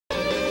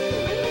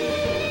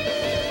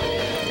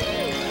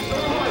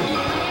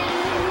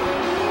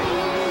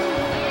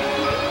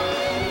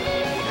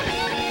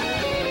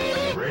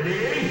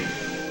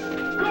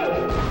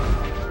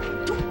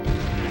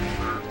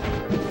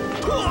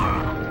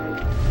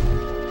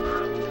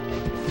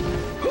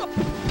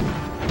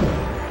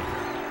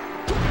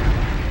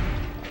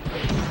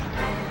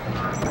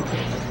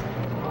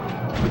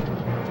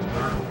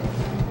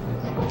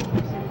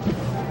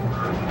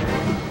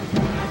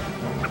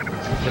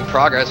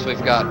progress,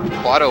 we've got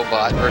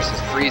Quadobot versus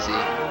Freezy.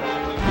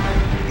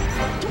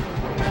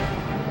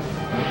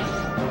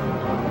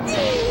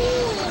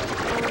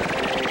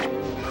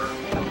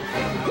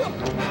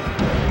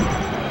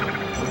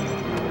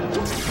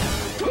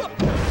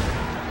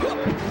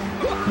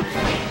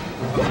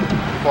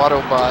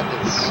 Quadobot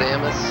is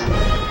Samus.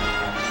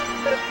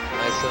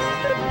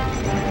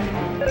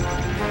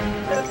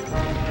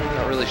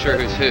 Not really sure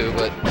who's who,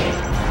 but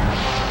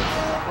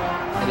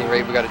at any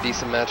rate, we got a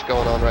decent match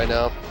going on right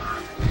now.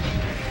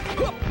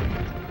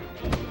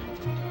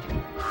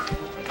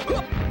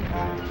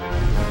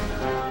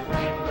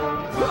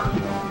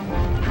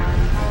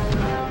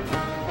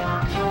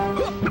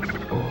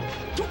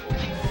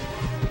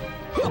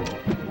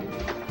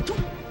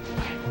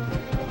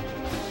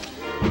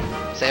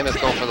 Samus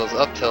going for those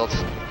up tilts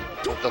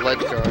with the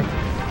ledge guard,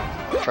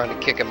 trying to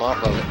kick him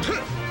off of it.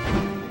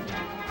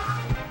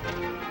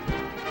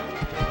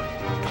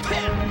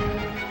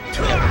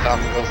 Yeah,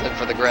 Falcon goes in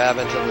for the grab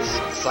into the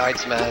side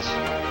smash.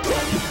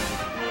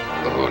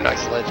 Ooh,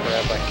 nice ledge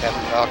grab by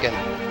Captain Falcon.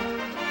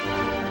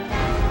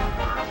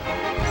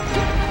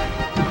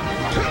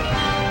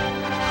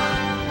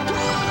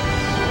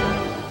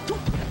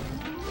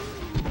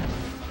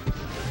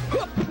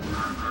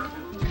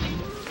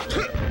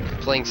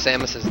 Playing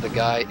Samus is the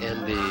guy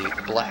in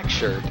the black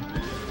shirt.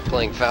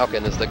 Playing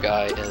Falcon is the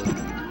guy in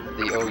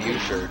the OU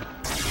shirt.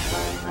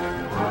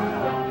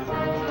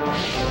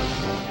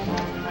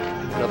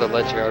 Another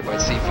ledge guard by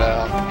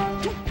Sci-Fi.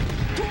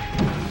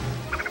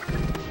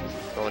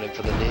 Going in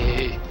for the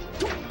knee.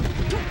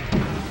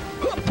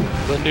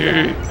 The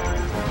knee!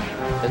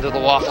 Into the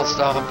waffle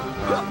stomp.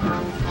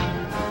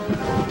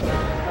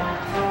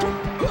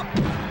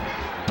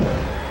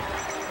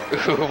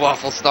 Ooh,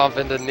 waffle stomp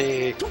into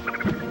knee.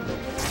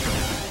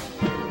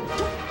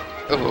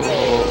 Ooh,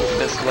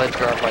 missed ledge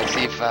guard by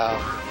Sci-Fi.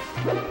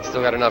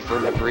 Still got enough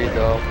room to breathe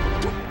though.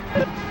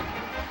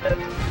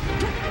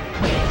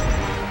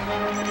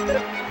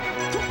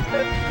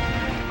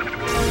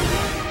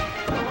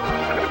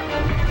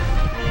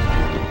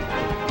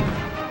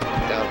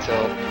 Down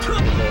tilt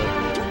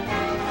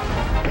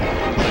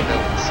into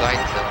the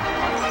side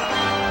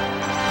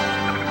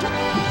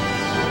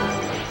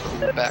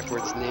tilt.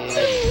 Backwards knee.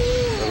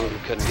 Ooh,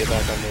 couldn't get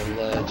back on the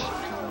ledge.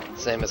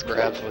 Samus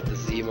grabs with the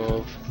Z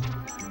move.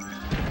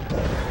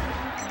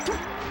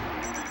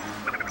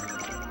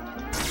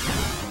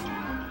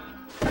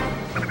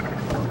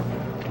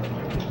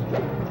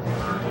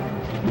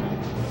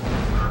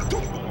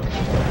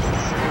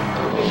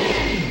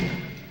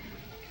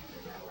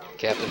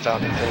 Captain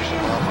Falcon finishing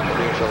off on the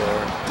neutral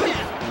air.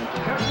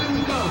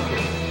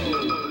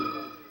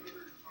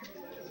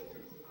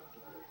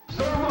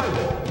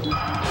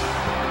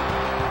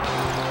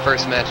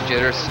 First match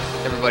jitters.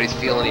 Everybody's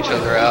feeling each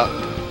other out.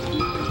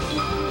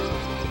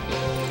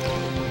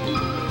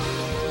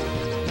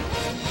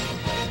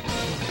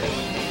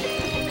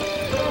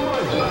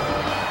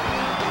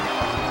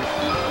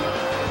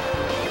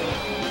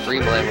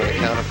 Dreamland with a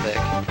counter pick.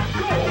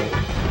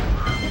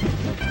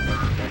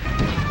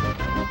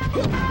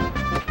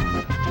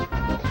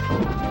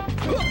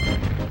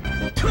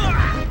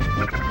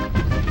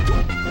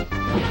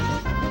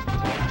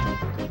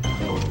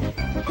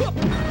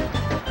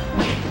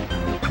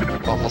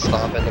 Waffle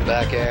stomp in the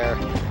back air.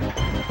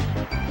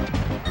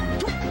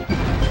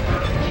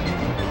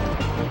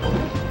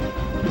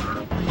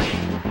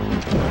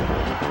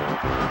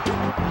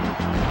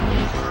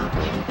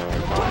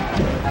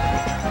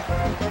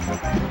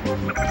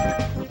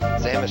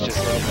 Samus just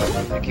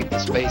looking to keep the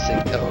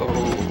spacing.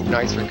 Oh,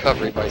 nice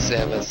recovery by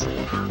Samus.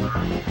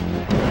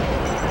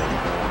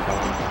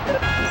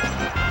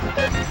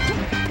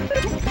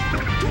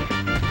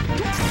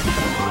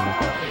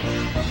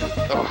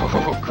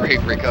 Oh,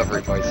 great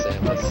recovery by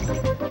Samus.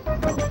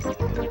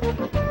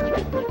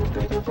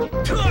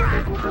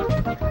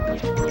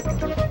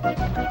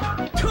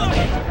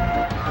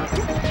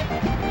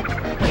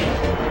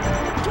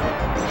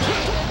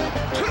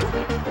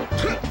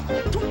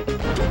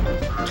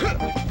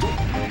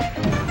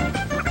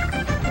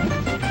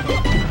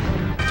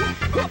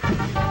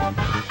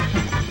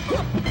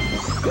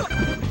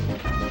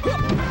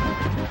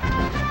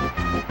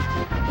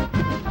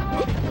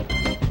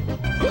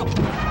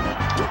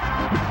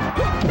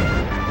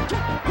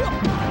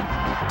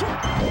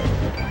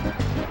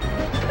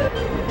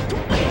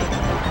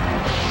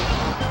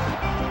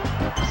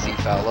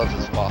 I love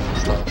his waffle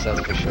stomps,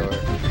 that's for sure.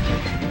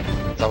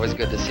 It's always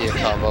good to see a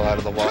combo out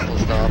of the waffle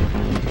stomp.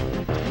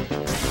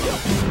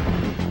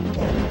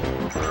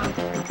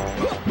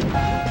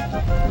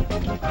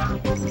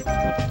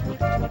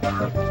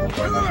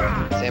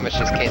 Samus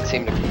just can't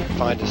seem to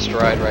find his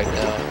stride right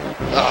now.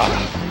 Ah,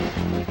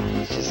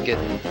 he's just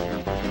getting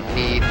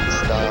kneed and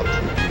stomped.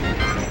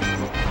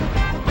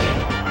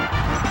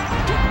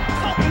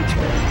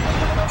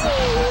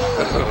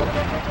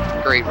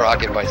 Great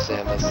rocket by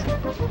Samus.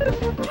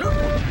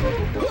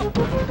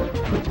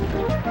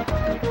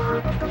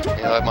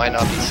 You know, it might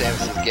not be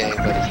Samus's game,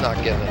 but it's not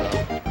giving up.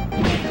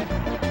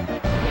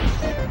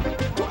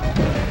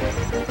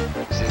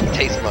 See,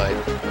 taste my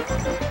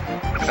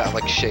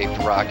phallic-shaped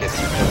rocket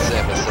that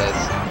Samus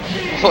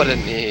says. What a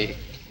knee.